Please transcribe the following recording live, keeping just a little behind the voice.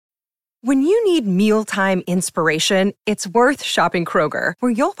When you need mealtime inspiration, it's worth shopping Kroger,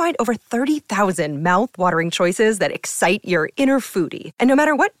 where you'll find over 30,000 mouth-watering choices that excite your inner foodie. And no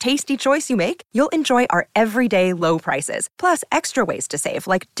matter what tasty choice you make, you'll enjoy our everyday low prices, plus extra ways to save,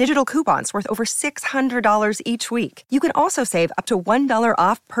 like digital coupons worth over $600 each week. You can also save up to $1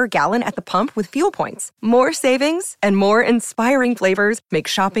 off per gallon at the pump with fuel points. More savings and more inspiring flavors make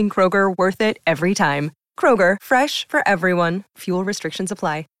shopping Kroger worth it every time. Kroger, fresh for everyone. Fuel restrictions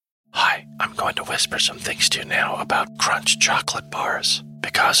apply. Hi, I'm going to whisper some things to you now about Crunch chocolate bars,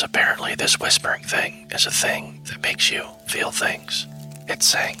 because apparently this whispering thing is a thing that makes you feel things. It's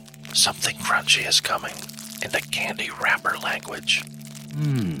saying something crunchy is coming in the candy wrapper language.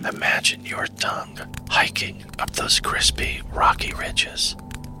 Imagine your tongue hiking up those crispy, rocky ridges.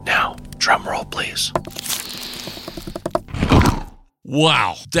 Now, drum roll, please.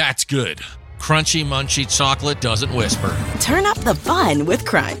 Wow, that's good. Crunchy, munchy chocolate doesn't whisper. Turn up the fun with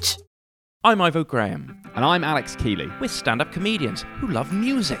Crunch. I'm Ivo Graham. And I'm Alex Kealy. We're stand-up comedians who love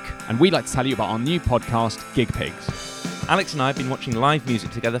music. And we'd like to tell you about our new podcast, Gig Pigs. Alex and I have been watching live music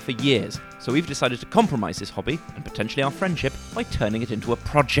together for years, so we've decided to compromise this hobby, and potentially our friendship, by turning it into a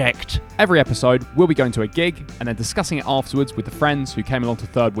project. Every episode, we'll be going to a gig and then discussing it afterwards with the friends who came along to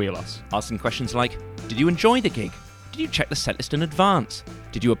third wheel us. Asking questions like, did you enjoy the gig? Did you check the setlist in advance?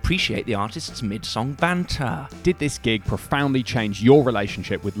 Did you appreciate the artist's mid-song banter? Did this gig profoundly change your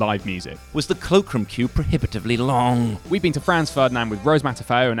relationship with live music? Was the cloakroom queue prohibitively long? We've been to Franz Ferdinand with Rose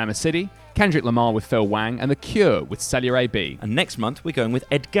Matafeo and Emma City, Kendrick Lamar with Phil Wang, and The Cure with Celia A.B. And next month we're going with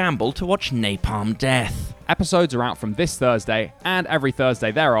Ed Gamble to watch Napalm Death. Episodes are out from this Thursday and every Thursday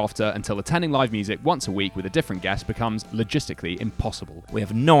thereafter until attending live music once a week with a different guest becomes logistically impossible. We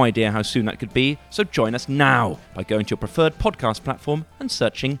have no idea how soon that could be, so join us now by going to your preferred podcast platform and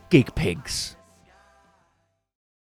searching Gig Pigs.